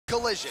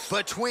collision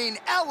between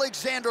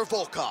Alexander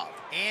Volkov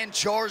and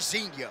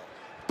Jairzinho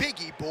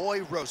Biggie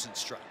Boy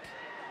Rozenstruik.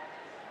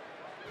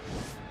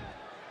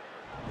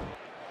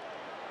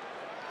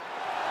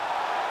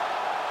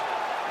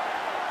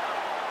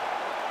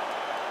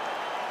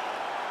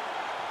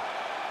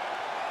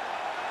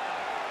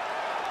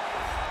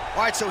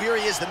 All right, so here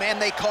he is, the man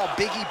they call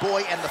Biggie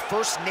Boy, and the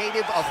first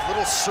native of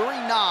little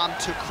Suriname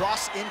to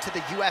cross into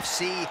the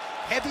UFC.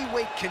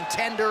 Heavyweight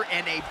contender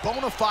and a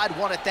bona fide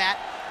one at that,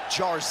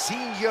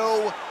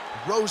 Jairzinho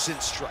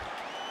Rozenstruik.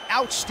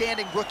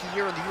 Outstanding rookie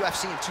year in the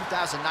UFC in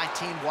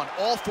 2019, won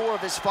all 4 of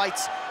his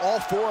fights, all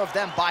 4 of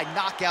them by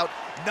knockout.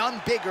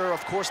 None bigger,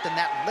 of course, than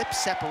that lip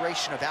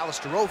separation of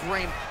Alistair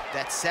Overeem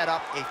that set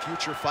up a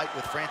future fight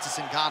with Francis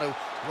Ngannou.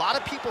 A lot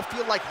of people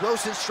feel like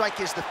Rozenstruik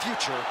is the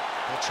future.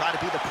 He'll try to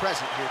be the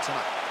present here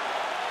tonight.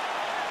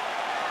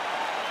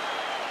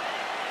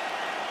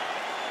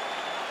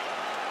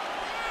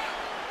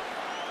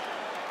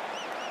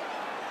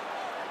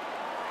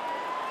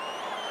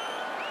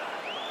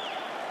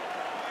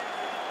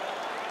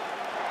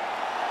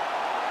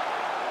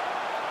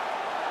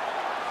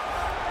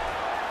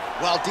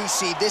 Well,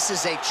 DC, this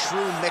is a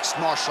true mixed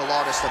martial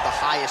artist of the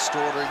highest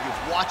order.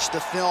 You've watched the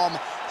film.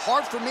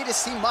 Hard for me to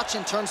see much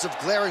in terms of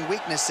glaring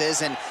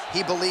weaknesses, and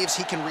he believes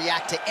he can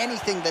react to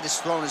anything that is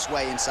thrown his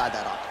way inside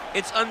that octagon.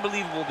 It's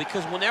unbelievable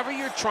because whenever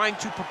you're trying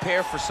to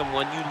prepare for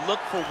someone, you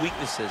look for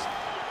weaknesses.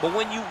 But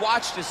when you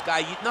watch this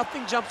guy,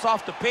 nothing jumps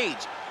off the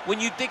page.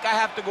 When you think I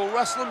have to go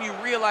wrestle him, you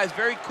realize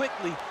very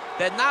quickly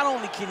that not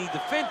only can he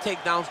defend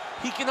takedowns,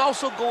 he can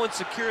also go and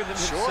secure them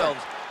himself.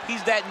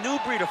 He's that new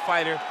breed of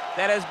fighter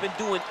that has been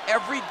doing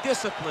every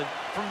discipline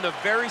from the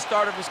very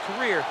start of his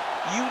career.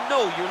 You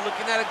know you're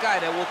looking at a guy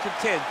that will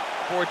contend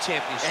for a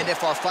championship. And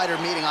if our fighter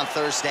meeting on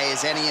Thursday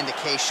is any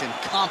indication,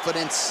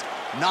 confidence,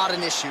 not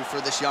an issue for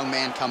this young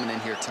man coming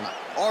in here tonight.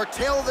 Our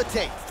tail of the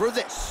tape for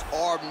this,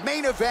 our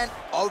main event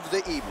of the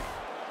evening.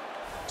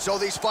 So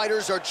these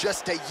fighters are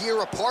just a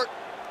year apart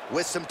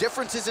with some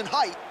differences in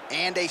height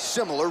and a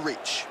similar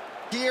reach.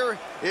 Here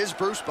is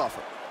Bruce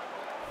Buffer.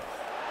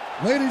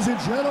 Ladies and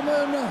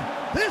gentlemen,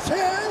 this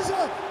is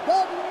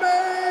the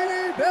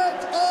main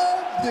event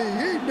of the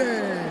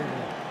evening.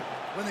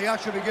 When the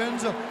action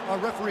begins, our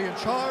referee in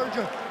charge,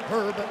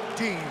 Herb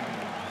Dean.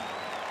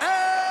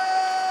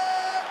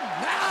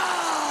 And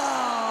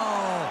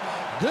now,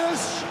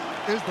 this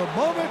is the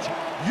moment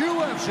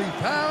UFC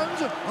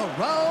fans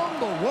around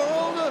the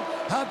world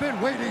have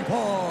been waiting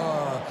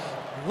for.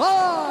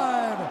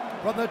 Live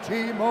from the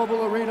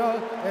T-Mobile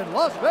Arena in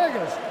Las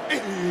Vegas.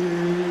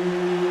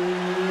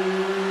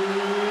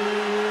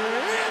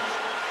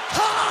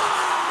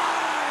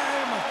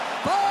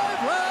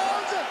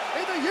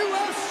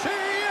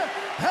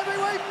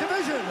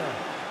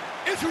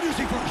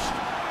 Introducing first,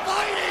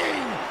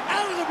 fighting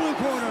out of the blue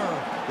corner.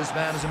 This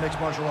man is a mixed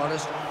martial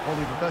artist,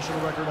 holding a professional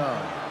record of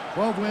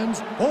 12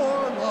 wins, 4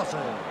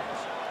 losses.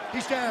 He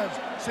stands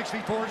 6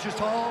 feet 4 inches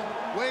tall,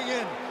 weighing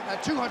in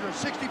at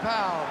 260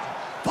 pounds.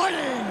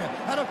 Fighting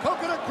out of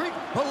Coconut Creek,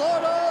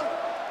 Florida,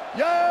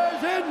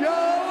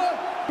 Jairzinho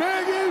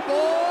Biggie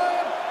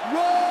Boy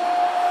Rozenstruik.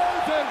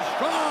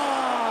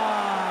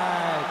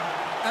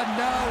 And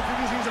now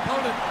introducing his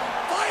opponent,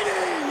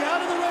 fighting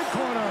out of the red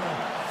corner.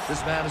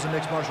 This man is a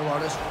mixed martial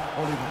artist,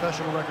 holding a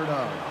professional record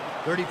of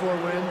 34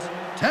 wins,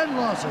 10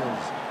 losses.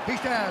 He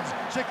stands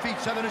 6 feet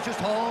 7 inches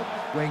tall,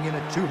 weighing in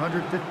at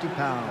 250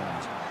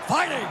 pounds.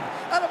 Fighting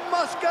out of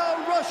Moscow,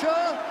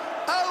 Russia,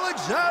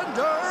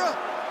 Alexander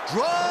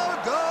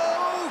Volkov.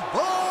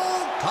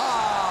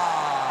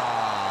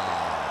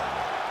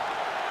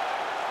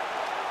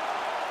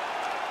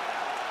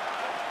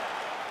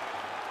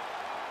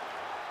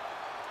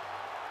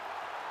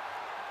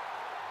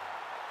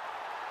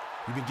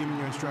 You've been given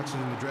your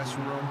instructions in the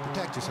dressing room.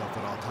 Protect yourself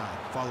at all times.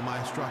 Follow my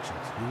instructions.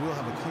 We will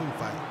have a clean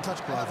fight.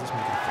 Touch gloves, let's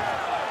make it official.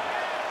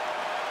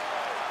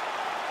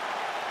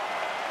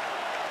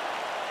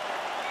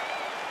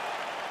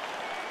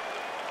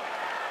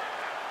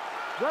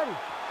 Ready.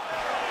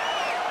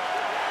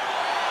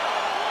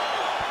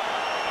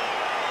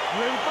 You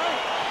ready to fight?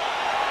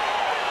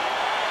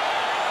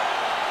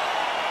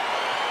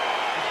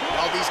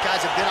 Well, these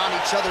guys have been on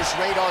each other's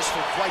radars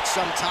for quite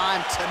some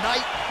time.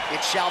 Tonight,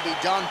 it shall be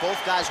done.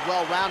 Both guys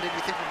well-rounded.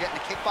 You think we're getting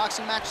a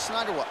kickboxing match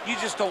tonight or what? You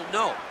just don't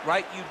know,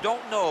 right? You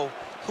don't know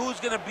who's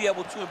going to be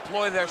able to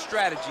employ their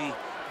strategy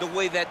the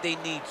way that they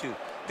need to.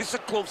 This is a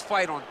close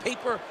fight on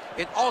paper,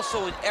 and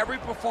also in every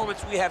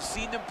performance we have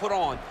seen them put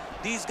on,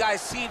 these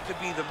guys seem to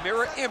be the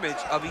mirror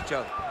image of each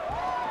other.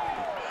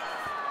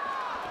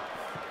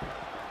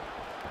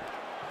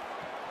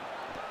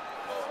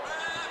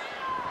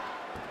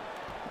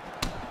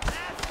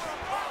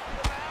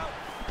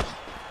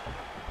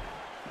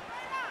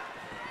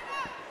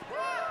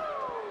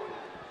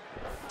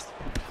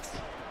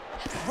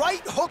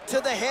 Right hook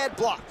to the head,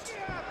 blocked.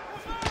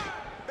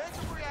 Make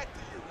him react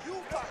to you.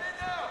 You fight.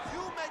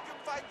 You make him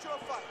fight your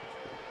fight.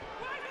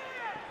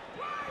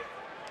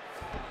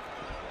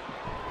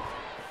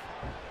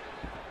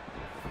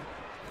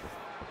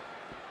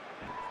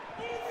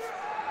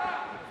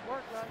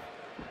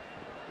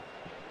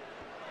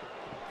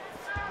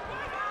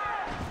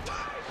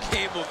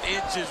 game of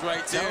inches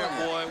right there,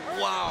 boy.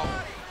 Wow.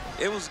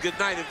 It was good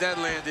night if that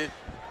landed.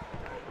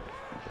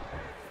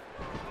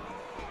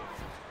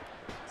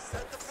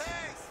 Set the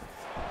pace.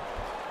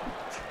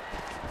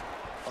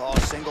 Oh,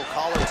 single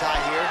collar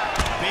tie here.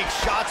 Big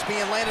shots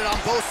being landed on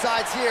both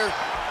sides here.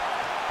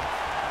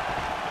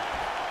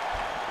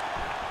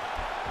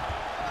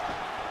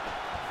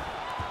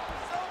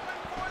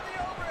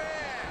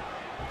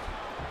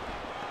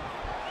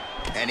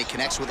 And he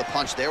connects with a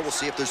punch there. We'll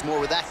see if there's more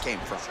where that came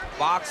from.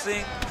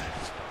 Boxing,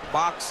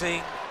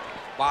 boxing,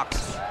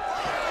 boxing.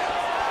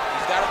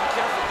 He's got to be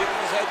careful getting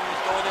his head when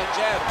he's throwing that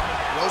jab.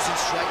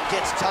 Rozenstruik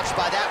gets touched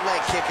by that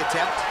leg kick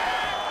attempt.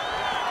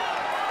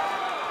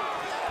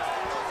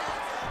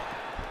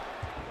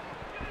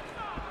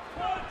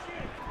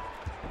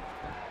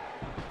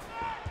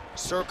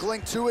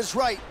 Circling to his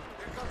right.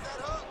 Here comes that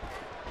hook.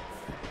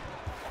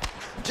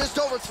 Just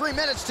over 3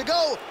 minutes to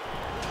go.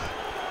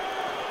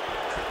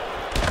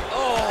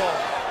 Oh.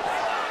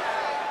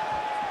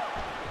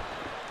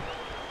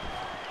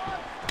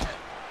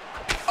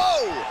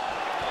 Oh!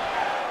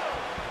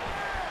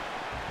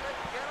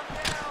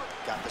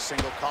 Got the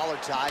single collar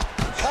tie.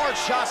 Hard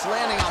shots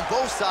landing on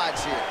both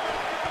sides here.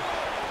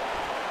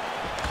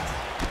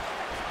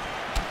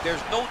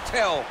 There's no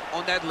tell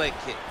on that leg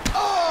kick.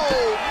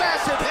 Oh!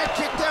 Massive head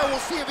kick there. We'll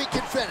see if he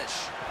can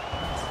finish.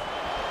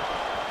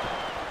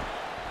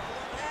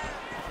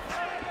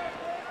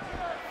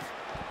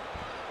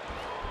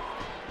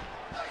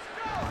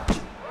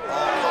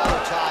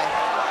 Collar tie.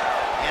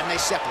 And they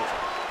separate.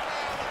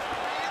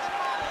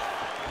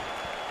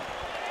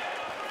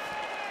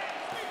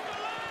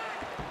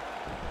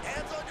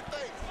 Hands on your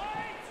face.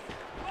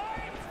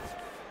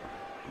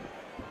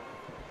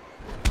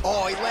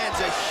 Oh, he lands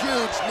a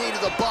huge knee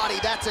to the body.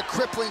 That's a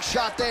crippling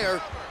shot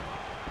there.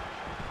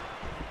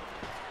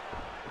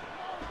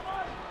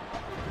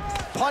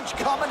 Punch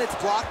coming, it's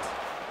blocked.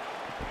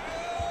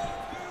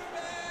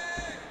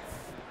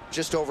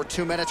 Just over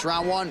 2 minutes,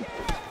 round one.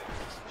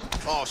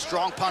 Oh,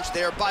 strong punch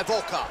there by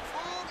Volkov.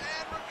 Move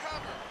and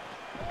recover.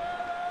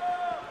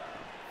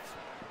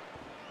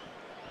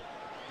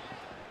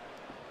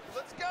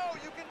 Let's go.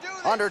 You can do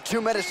this. Under 2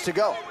 minutes to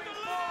go.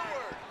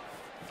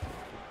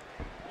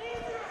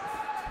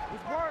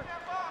 Forward.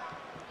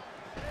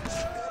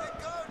 Let it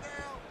go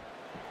now.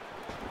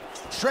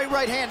 Straight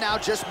right hand now,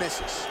 just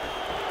misses.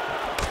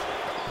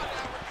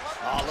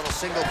 Oh, a little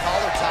single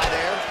collar tie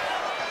there.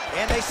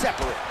 And they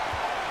separate.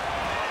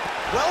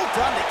 Well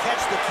done to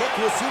catch the kick.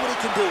 We'll see what he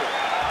can do.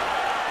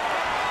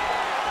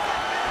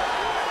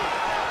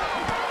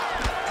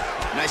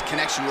 Nice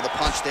connection with a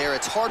punch there.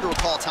 It's hard to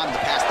recall a time in the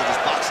past that his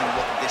boxing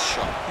looked this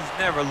sharp. He's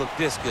never looked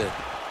this good.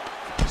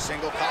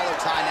 Single collar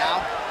tie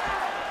now.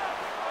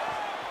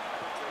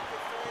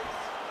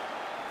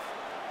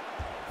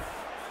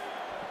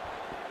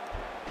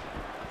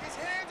 His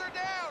hands are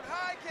down.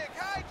 High kick,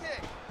 high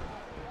kick.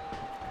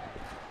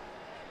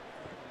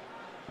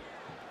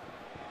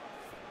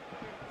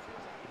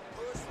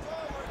 Push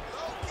forward,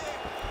 low kick.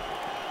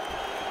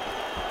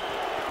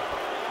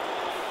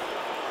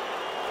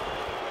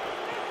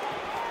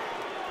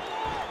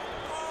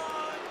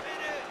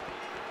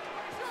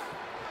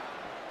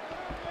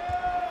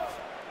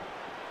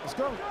 Let's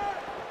go.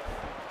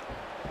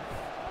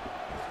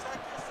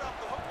 Protect yourself,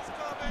 the hook is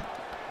coming.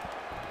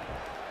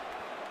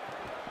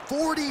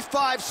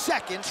 45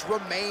 seconds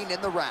remain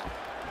in the round.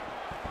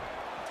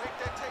 Take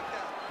that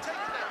takedown. Take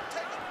it down.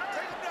 Take him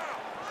down.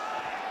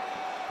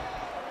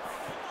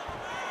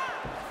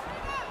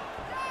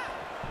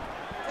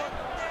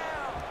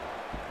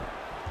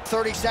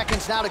 30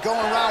 seconds now to go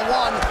in round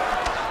one.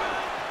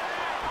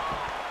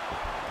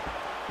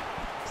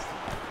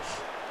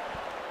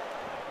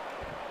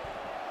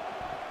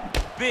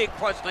 Big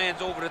punch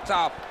lands over the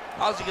top.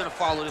 How's he gonna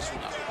follow this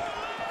one up?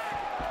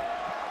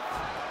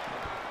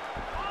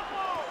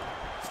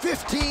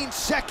 15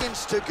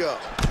 seconds to go.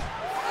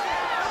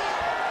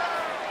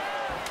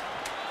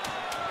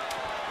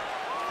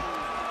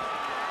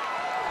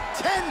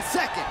 Ten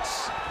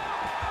seconds.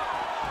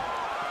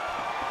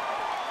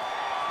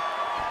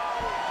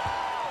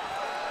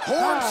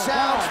 Horn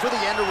sounds for the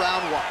end of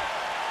round one.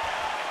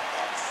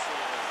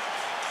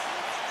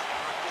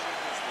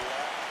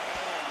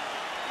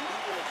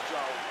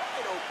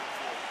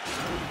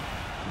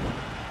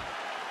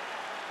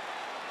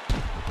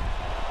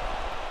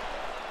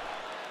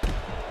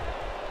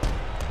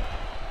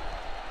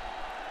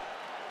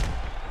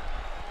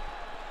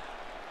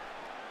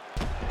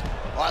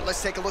 All right,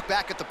 let's take a look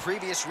back at the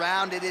previous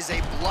round. It is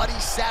a bloody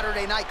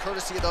Saturday night,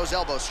 courtesy of those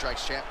elbow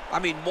strikes, champ. I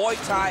mean, Muay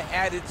Thai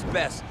at its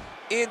best.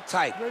 In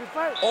tight,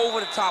 over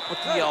the top with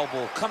the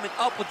elbow, coming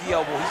up with the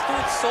elbow. He's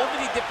doing so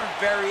many different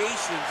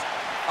variations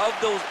of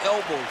those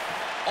elbows.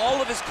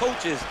 All of his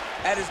coaches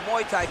at his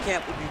Muay Thai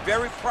camp would be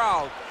very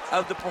proud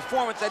of the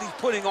performance that he's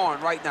putting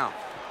on right now.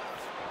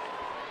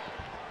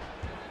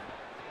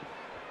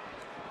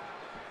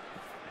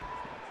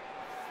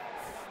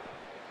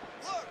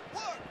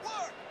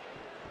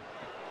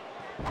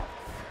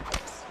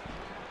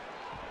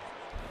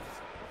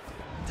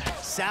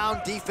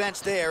 Sound defense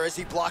there as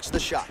he blocks the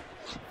shot.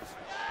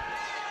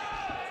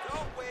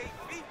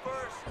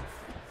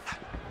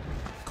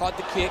 caught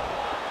the kick.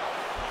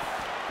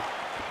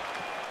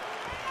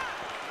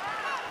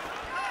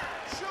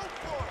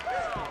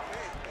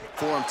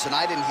 For him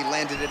tonight, and he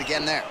landed it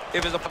again there.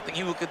 If it's something,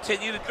 he will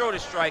continue to throw the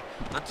strike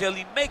until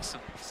he makes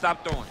him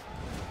stop throwing.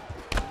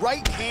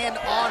 Right hand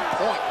on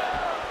point.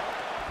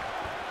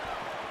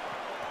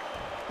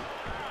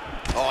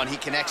 Oh, and he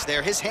connects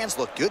there. His hands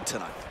look good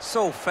tonight.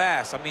 So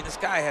fast. I mean, this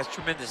guy has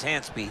tremendous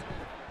hand speed.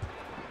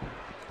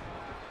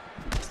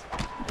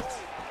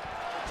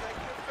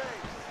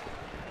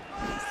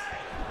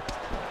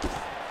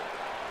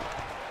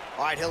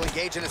 All right, he'll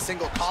engage in a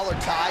single collar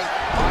tie.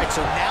 All right,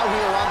 so now we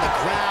are on the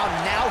ground.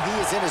 Now he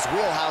is in his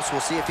wheelhouse.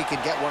 We'll see if he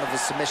can get one of his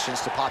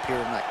submissions to pop here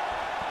tonight.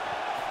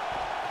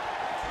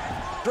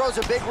 Throws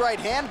a big right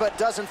hand, but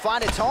doesn't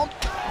find its home.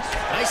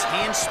 Nice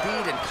hand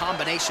speed and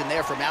combination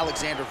there from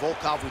Alexander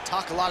Volkov. We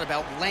talk a lot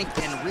about length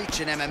and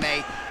reach in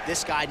MMA.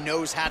 This guy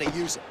knows how to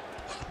use it.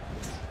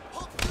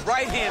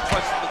 Right hand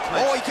punch to the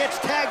clinch. Oh, he gets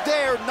tagged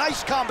there.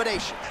 Nice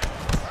combination.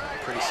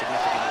 Pretty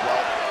significant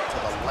welt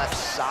to the left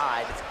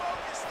side.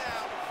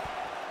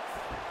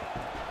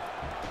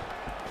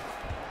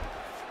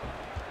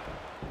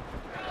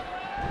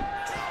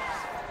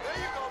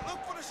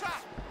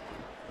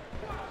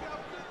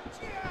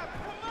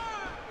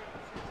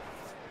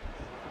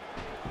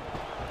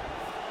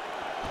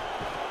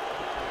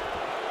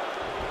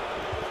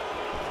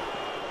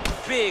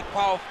 Big,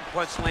 powerful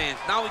punch lands.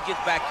 Now he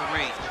gets back to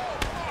range.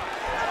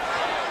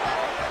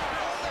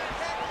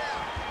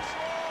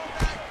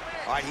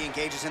 All right, he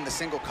engages in the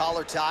single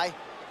collar tie.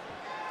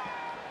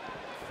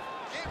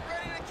 Get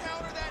ready to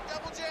counter that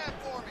double jab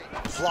for me.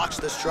 Blocks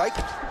the strike.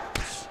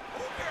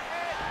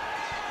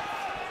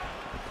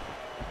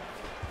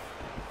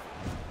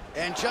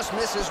 And just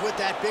misses with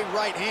that big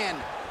right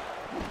hand.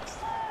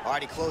 All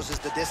right, he closes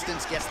the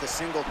distance, gets the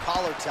single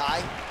collar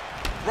tie.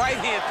 Right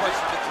hand punch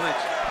to the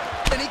clinch.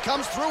 And he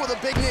comes through with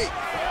a big knee.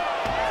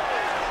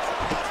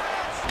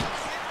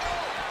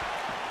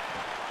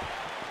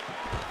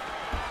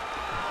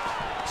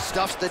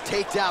 Stuffs the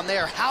takedown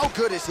there. How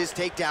good is his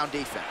takedown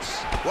defense?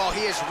 Well,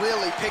 he has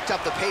really picked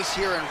up the pace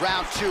here in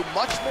round 2.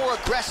 Much more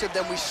aggressive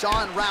than we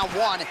saw in round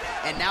 1,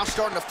 and now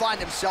starting to find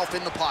himself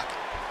in the pocket.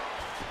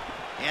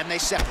 And they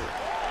separate.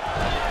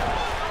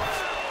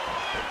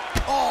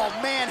 Oh,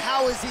 man,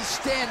 how is he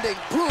standing?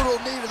 Brutal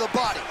knee to the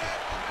body.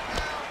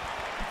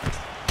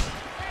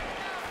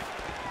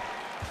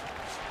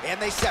 And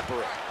they separate.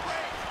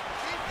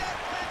 Keep that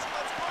clinch.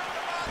 Let's work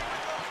the body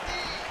with those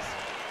knees.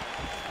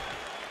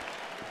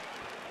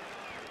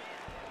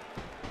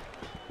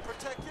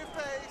 Protect your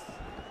face.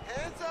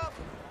 Hands up.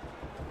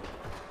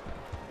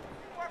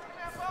 Keep working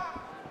that body.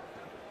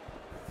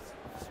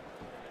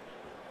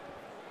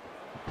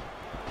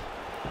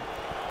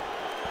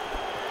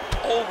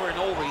 Over and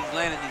over, he's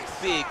landing these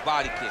big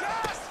body kicks.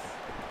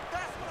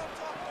 That's what I'm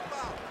talking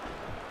about.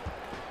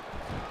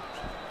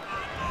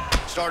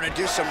 Starting to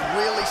do some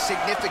really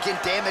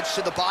significant damage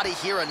to the body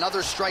here.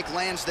 Another strike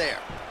lands there.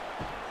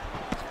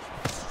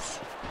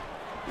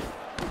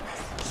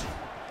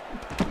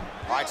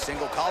 All right,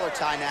 single collar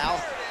tie now.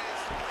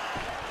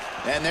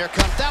 And there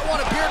comes that one,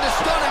 appeared to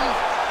stun him.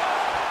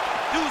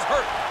 Dude's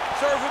hurt.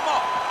 Serve him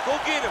up. Go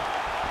get him.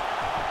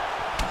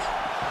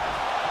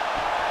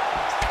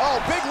 Oh,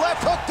 big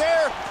left hook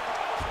there.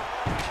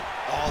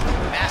 Oh, the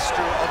master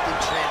of the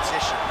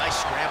transition.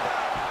 Nice scramble.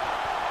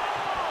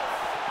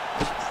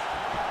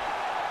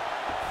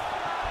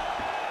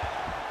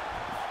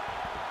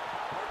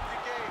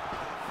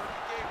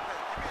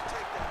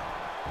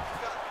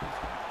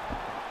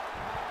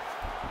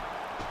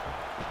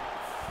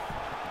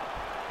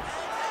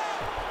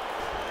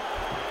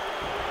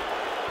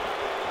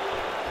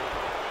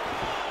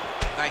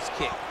 Nice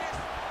kick.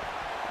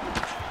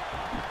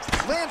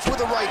 Lands with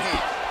the right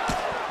hand.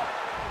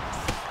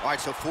 All right,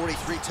 so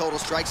 43 total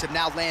strikes have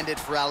now landed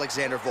for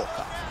Alexander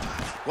Volkov.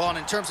 Well, and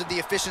in terms of the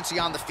efficiency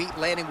on the feet,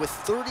 landing with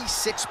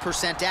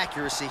 36%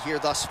 accuracy here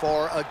thus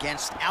far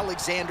against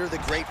Alexander the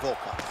Great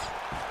Volkov.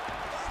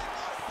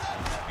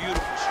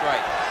 Beautiful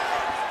strike.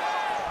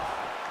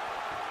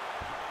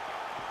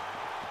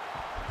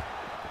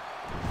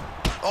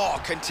 Oh,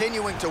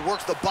 continuing to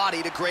work the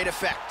body to great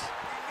effect.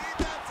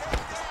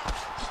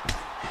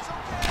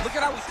 Look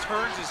at how he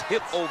turns his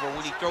hip over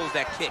when he throws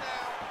that kick.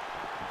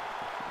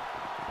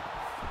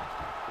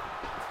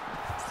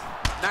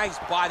 Nice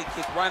body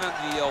kick right under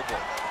the elbow.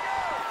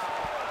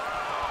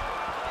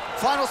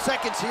 Final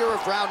seconds here of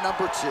round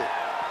number 2.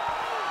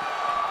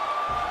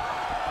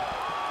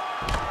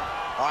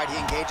 All right, he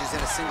engages in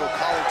a single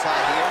collar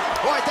tie here.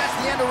 All right, that's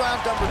the end of round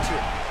number 2.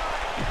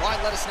 All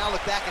right, let us now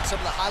look back at some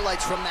of the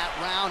highlights from that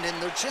round,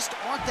 and there just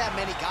aren't that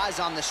many guys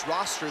on this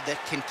roster that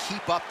can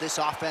keep up this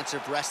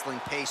offensive wrestling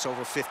pace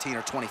over 15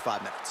 or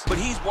 25 minutes. But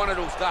he's one of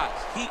those guys.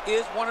 He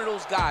is one of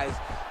those guys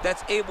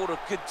that's able to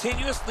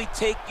continuously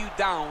take you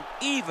down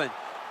even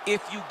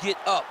if you get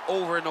up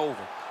over and over.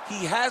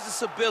 He has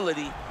this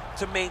ability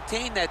to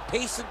maintain that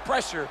pace and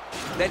pressure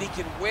that he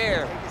can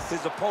wear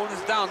his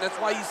opponents down. That's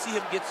why you see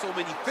him get so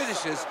many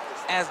finishes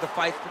as the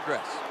fights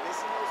progress.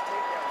 Missing those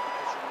takedowns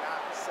because you're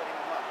not setting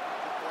them up.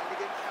 You're going to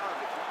get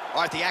countered if you All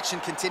right, the action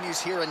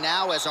continues here and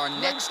now as our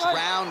next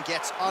round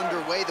gets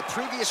underway. The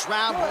previous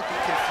round won't be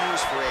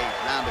confused for a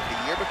round of the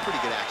year, but pretty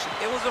good action.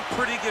 It was a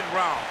pretty good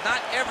round.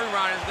 Not every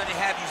round is going to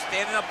have you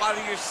standing up out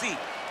of your seat.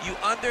 You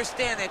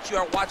understand that you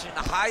are watching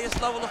the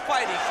highest level of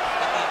fighting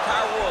in the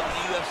entire world in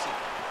the UFC.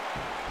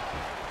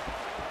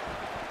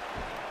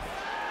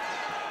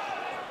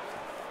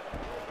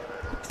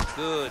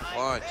 Good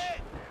punch.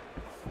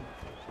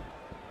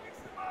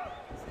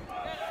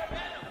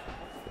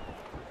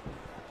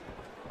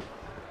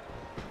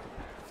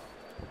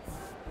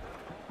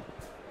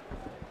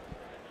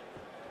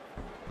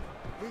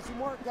 Need some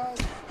work, guys.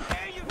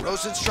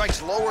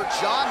 Rozenstruik's lower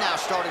jaw now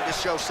starting to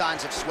show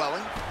signs of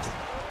swelling.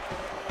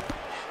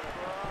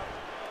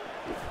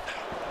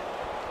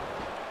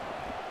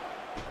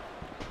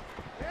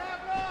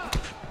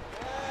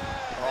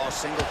 Oh,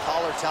 single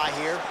collar tie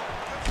here.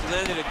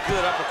 Landed a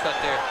good uppercut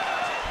there.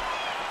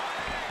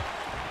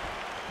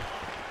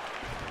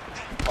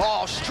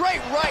 Oh,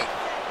 straight right.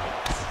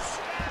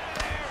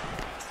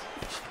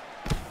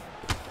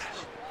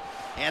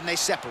 And they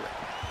separate.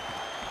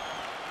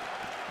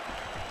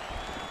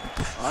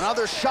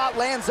 Another shot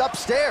lands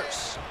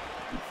upstairs.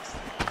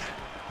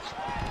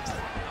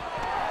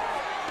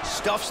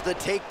 Stuffs the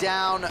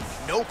takedown,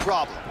 no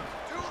problem.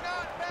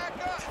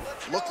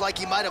 Looked like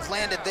he might have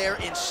landed there.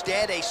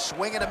 Instead, a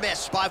swing and a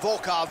miss by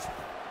Volkov.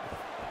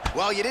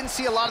 Well, you didn't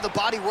see a lot of the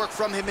body work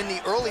from him in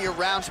the earlier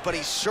rounds, but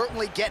he's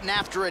certainly getting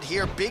after it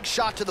here. Big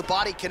shot to the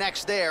body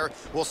connects there.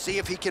 We'll see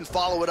if he can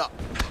follow it up.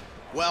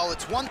 Well,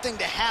 it's one thing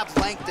to have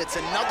length, it's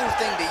another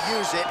thing to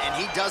use it, and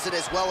he does it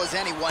as well as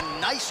anyone.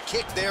 Nice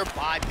kick there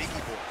by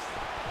Biggie Boy.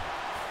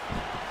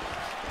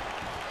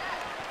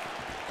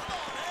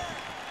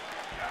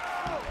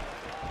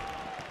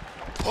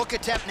 Hook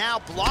attempt now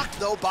blocked,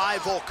 though, by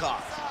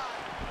Volkov.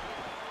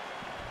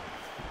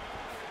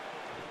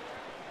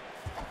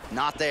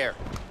 Not there.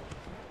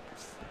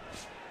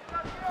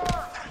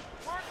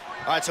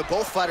 All right, so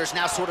both fighters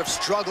now sort of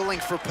struggling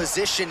for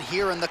position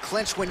here in the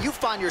clinch. When you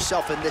find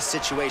yourself in this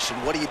situation,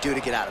 what do you do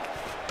to get out of it?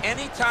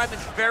 Anytime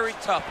it's very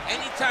tough,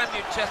 anytime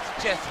you're chest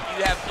to chest and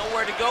you have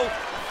nowhere to go,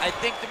 I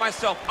think to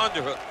myself,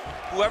 underhook.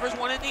 Whoever's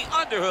winning the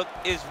underhook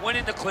is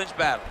winning the clinch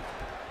battle.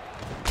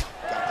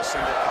 Got the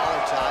single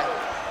collar tie.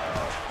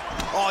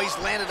 Oh, he's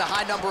landed a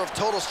high number of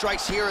total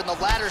strikes here in the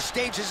latter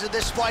stages of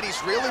this fight.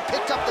 He's really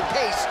picked up the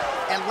pace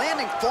and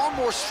landing far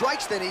more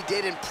strikes than he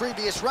did in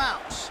previous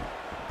rounds.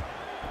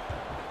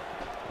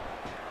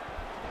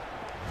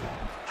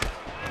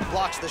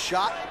 Blocks the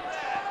shot.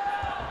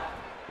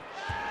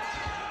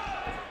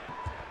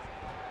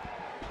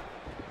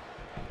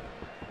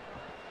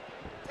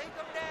 Take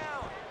him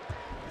down.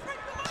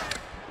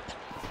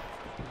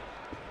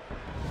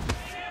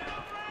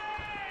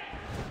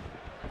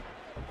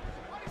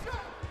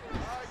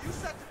 You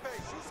set the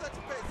pace. You set the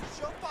pace. It's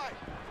your fight.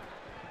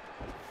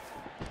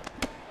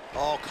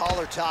 Oh,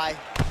 collar tie.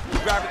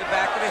 Grabbing the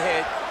back of the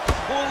head,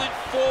 pulling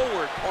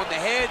forward on the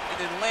head, and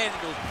then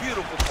landing those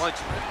beautiful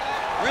punches.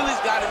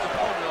 Really's got his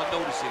opponent on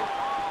notice here.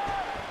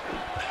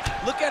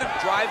 Look at him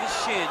drive his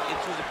shin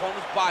into his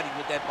opponent's body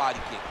with that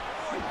body kick.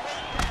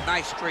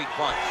 Nice straight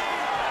punch.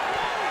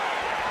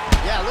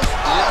 Yeah, listen.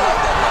 Oh,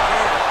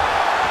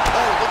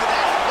 look at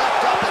that. He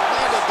leapt up and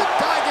landed the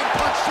diving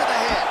punch to the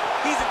head.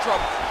 He's in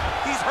trouble.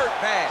 He's hurt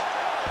bad.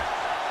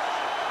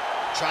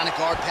 Trying to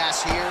guard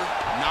pass here.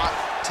 Not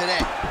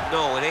today.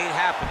 No, it ain't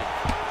happening.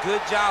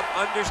 Good job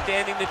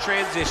understanding the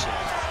transition.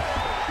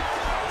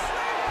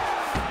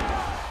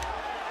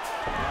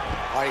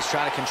 All right, he's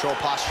trying to control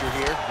posture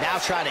here. Now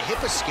trying to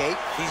hip escape.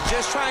 He's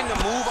just trying to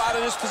move out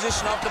of this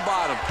position off the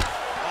bottom.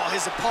 Oh,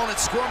 his opponent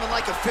squirming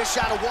like a fish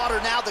out of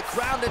water now. The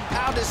ground and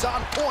pound is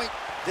on point.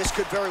 This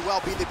could very well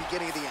be the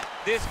beginning of the end.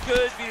 This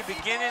could be the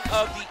beginning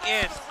of the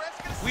end.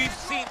 We've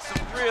seen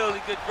some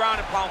really good ground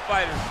and pound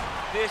fighters.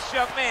 This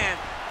young man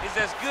is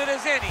as good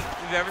as any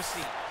we've ever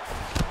seen.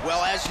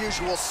 Well, as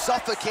usual,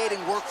 suffocating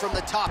work from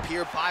the top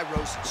here by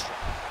Rozenstruik.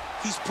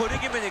 He's putting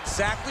him in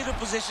exactly the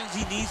positions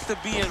he needs to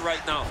be in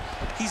right now.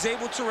 He's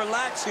able to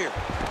relax here.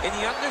 And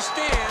he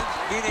understands,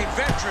 being a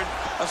veteran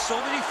of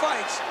so many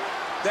fights,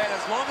 that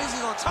as long as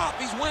he's on top,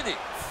 he's winning.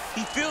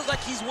 He feels like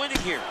he's winning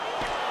here.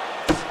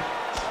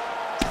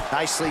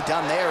 Nicely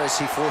done there as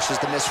he forces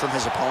the miss from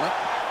his opponent.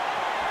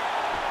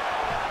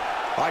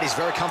 All right, he's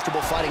very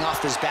comfortable fighting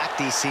off his back,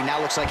 DC.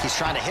 Now looks like he's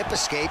trying to hip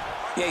escape.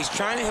 Yeah, he's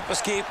trying to hip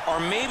escape or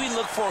maybe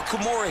look for a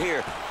Kimura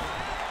here.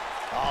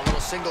 Oh, a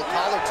little single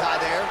collar tie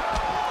there.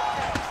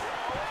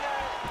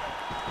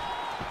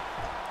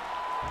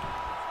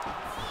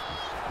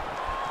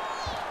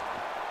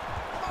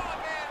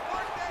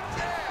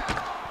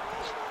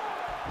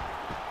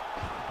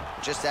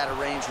 Just out of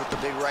range with the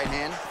big right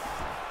hand.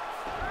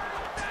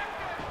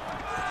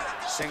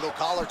 Single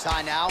collar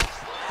tie now.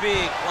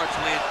 Big punch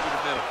lands through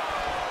the middle.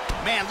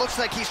 Man, looks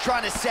like he's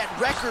trying to set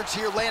records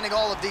here, landing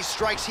all of these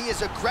strikes. He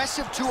is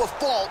aggressive to a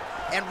fault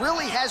and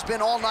really has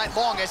been all night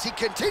long as he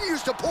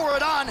continues to pour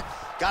it on.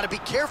 Got to be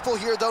careful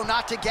here, though,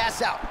 not to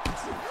gas out.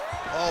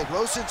 Oh,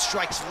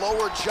 Rozenstruik's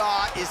lower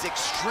jaw is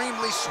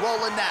extremely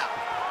swollen now.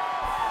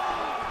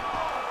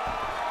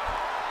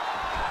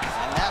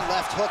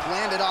 left hook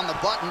landed on the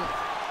button.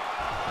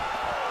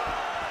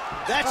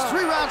 That's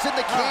 3 rounds in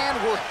the can.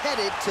 We're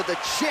headed to the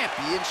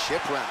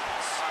championship rounds.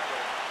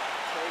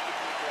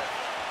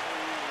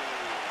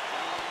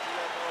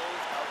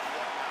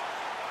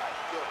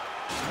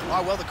 All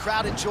right, well, the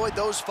crowd enjoyed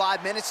those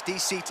 5 minutes.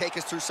 DC, take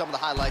us through some of the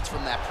highlights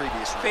from that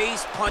previous round.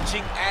 Face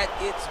punching at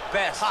its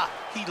best.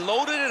 He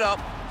loaded it up,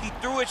 he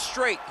threw it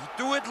straight, he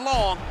threw it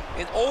long,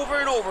 and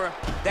over,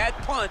 that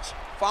punch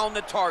found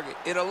the target.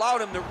 It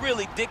allowed him to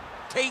really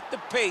dictate the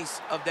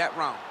pace of that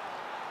round.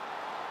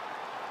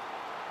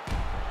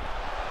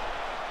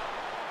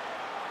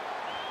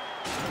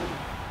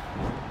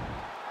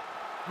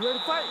 You ready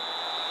to fight?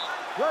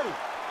 Ready.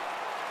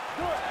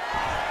 Do it.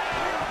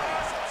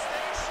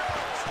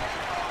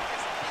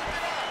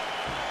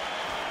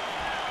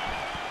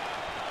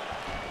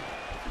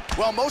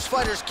 Well, most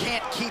fighters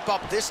can't keep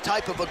up this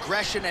type of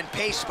aggression and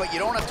pace, but you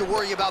don't have to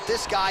worry about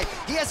this guy.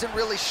 He hasn't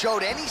really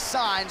showed any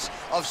signs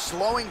of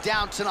slowing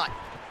down tonight.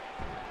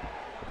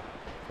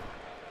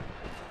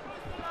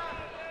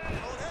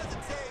 Don't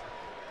hesitate.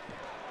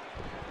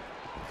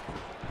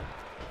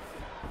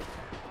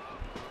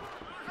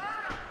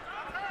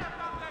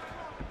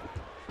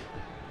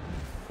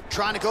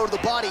 Trying to go to the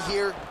body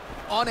here,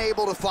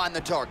 unable to find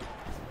the target.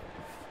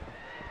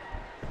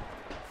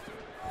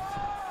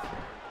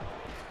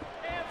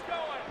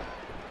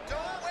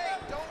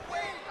 Don't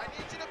wait. I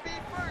need you to be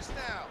first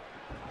now.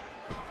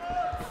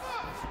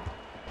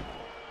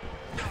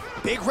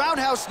 Big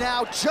roundhouse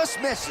now, just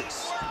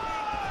misses.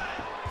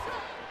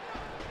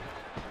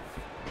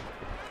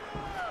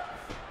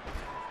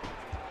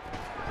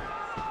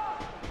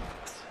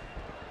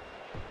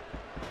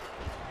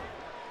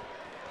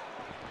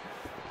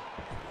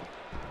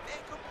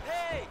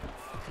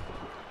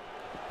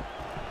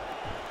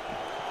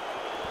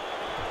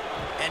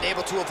 And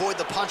able to avoid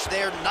the punch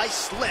there. Nice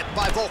slip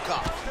by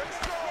Volkov.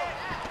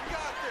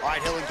 All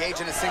right, he'll engage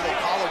in a single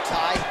collar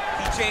tie.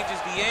 He changes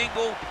the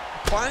angle,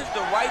 finds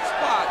the right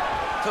spot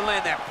to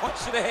land that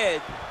punch to the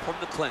head from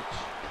the clinch.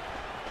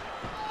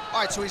 All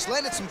right, so he's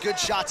landed some good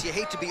shots. You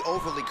hate to be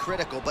overly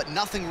critical, but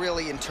nothing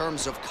really in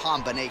terms of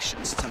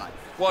combinations tonight.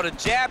 Well, the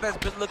jab has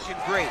been looking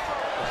great.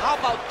 But how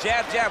about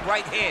jab, jab,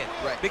 right hand?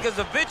 Right. Because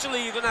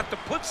eventually you're going to have to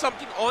put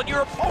something on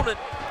your opponent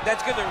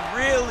that's going to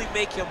really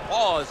make him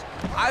pause.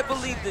 I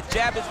believe the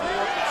jab is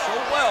working so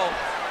well,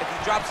 if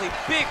he drops a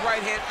big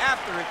right hand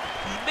after it,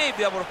 he may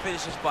be able to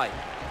finish his fight.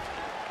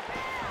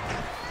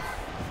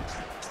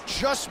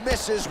 Just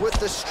misses with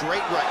the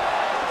straight right.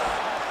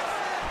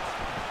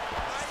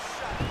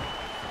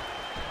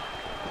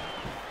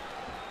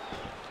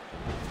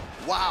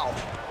 Wow.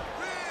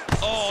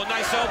 Oh,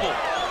 nice elbow.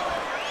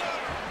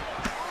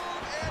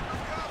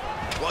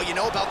 Well, you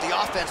know about the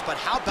offense, but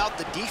how about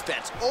the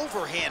defense?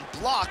 Overhand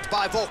blocked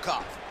by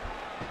Volkov.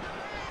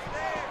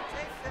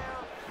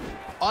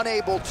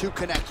 Unable to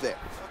connect there.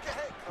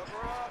 Okay,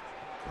 cover up.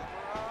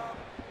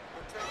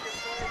 Protect your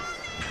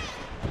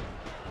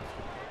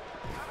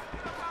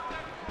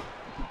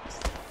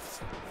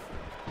face.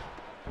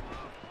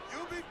 You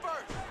be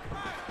first.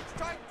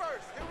 Strike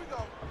first. Here we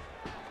go.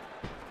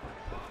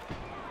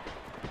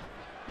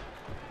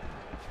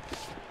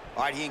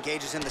 All right, he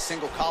engages in the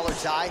single collar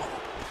tie.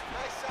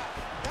 Nice shot.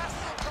 That's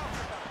what I'm talking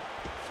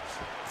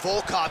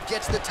about. Volkov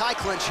gets the tie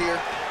clinch here.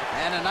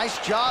 And a nice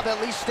job at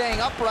least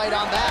staying upright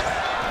on that.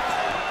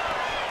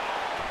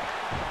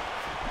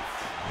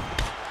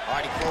 All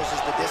right, he closes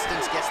the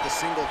distance, gets the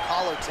single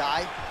collar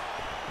tie.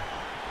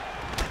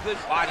 Good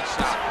body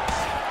shot.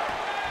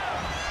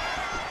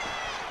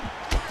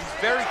 He's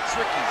very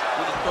tricky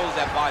when he throws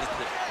that body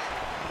kick.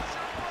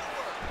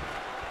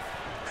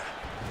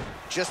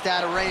 Just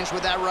out of range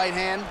with that right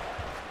hand.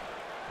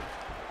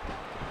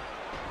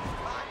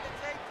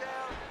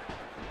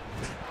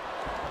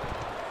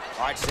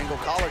 All right, single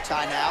collar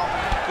tie now.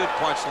 Good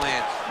punch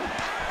lands.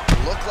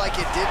 Looked like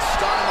it did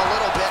stun him a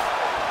little bit.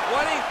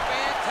 What a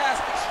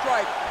fantastic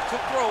strike to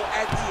throw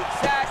at the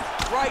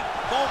exact right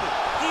moment.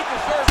 He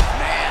deserves it.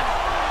 Man.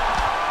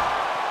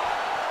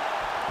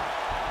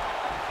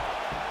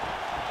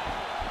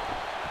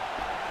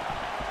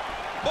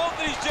 Both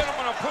of these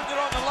gentlemen are putting it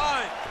on the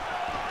line.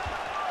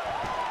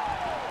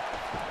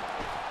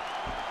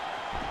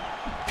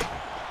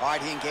 All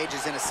right, he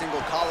engages in a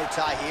single collar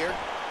tie here.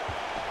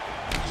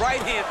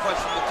 Right hand punch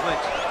from the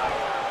clinch.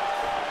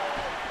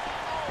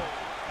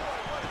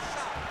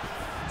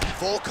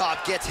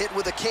 Volkov gets hit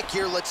with a kick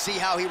here. Let's see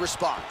how he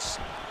responds.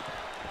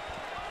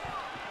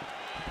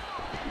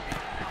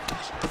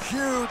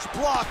 Huge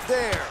block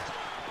there.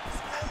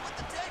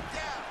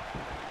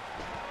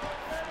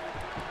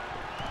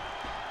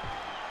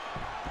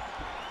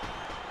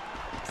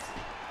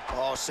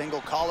 Oh,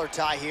 single collar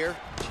tie here.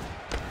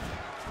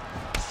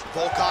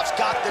 Volkov's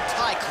got the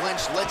tie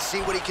clinch. Let's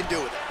see what he can do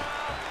with it.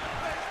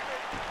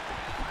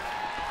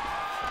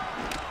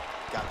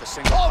 Got the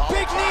single collar.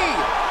 Big knee!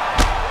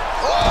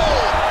 Oh!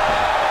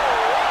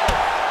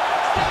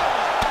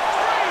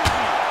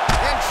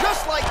 And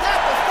just like that,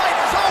 the fight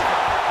is over.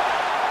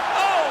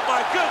 Oh,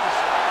 my goodness.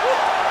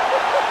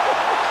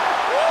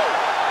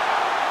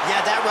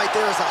 Yeah, that right there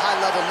there is a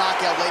high-level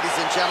knockout, ladies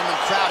and gentlemen.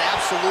 Crowd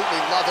absolutely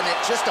loving it.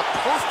 Just a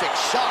perfect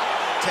shot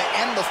to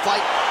end the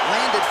fight.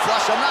 Landed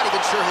flush. I'm not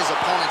even sure his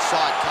opponent saw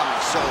it coming.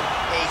 So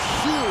a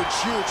huge,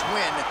 huge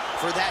win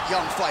for that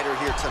young fighter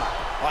here tonight.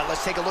 All right,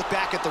 let's take a look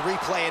back at the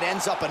replay. It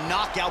ends up a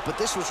knockout,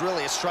 but this was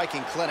really a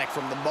striking clinic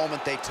from the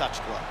moment they touched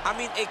glove. I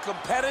mean, a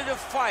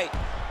competitive fight.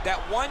 That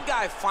one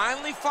guy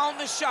finally found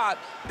the shot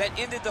that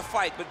ended the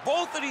fight. But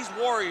both of these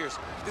warriors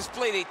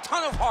displayed a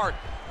ton of heart.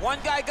 One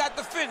guy got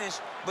the finish,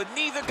 but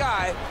neither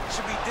guy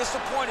should be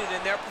disappointed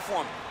in their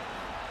performance.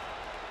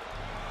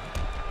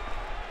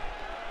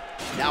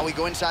 Now we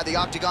go inside the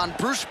octagon.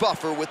 Bruce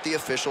Buffer with the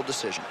official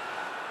decision.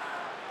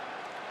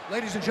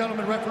 Ladies and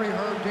gentlemen, referee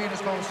Herb Dean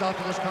has called a stop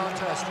to this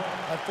contest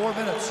at 4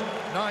 minutes,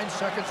 9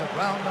 seconds of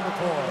round number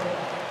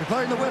 4.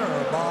 Declaring the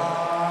winner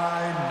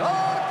by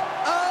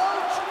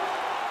knockout,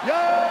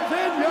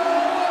 Jairzinho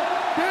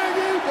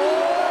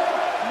Rozenstruik.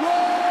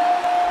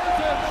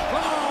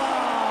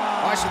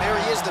 All right, so there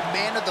he is, the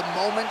man of the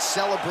moment,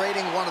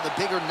 celebrating one of the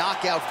bigger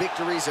knockout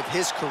victories of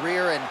his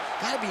career. And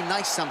gotta be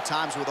nice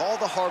sometimes with all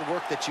the hard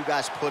work that you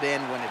guys put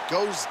in when it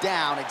goes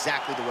down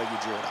exactly the way you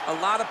drew it up.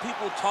 A lot of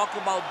people talk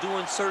about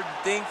doing certain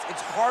things.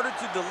 It's harder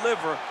to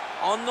deliver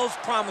on those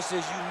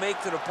promises you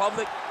make to the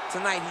public.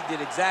 Tonight, he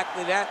did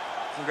exactly that.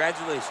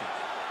 Congratulations.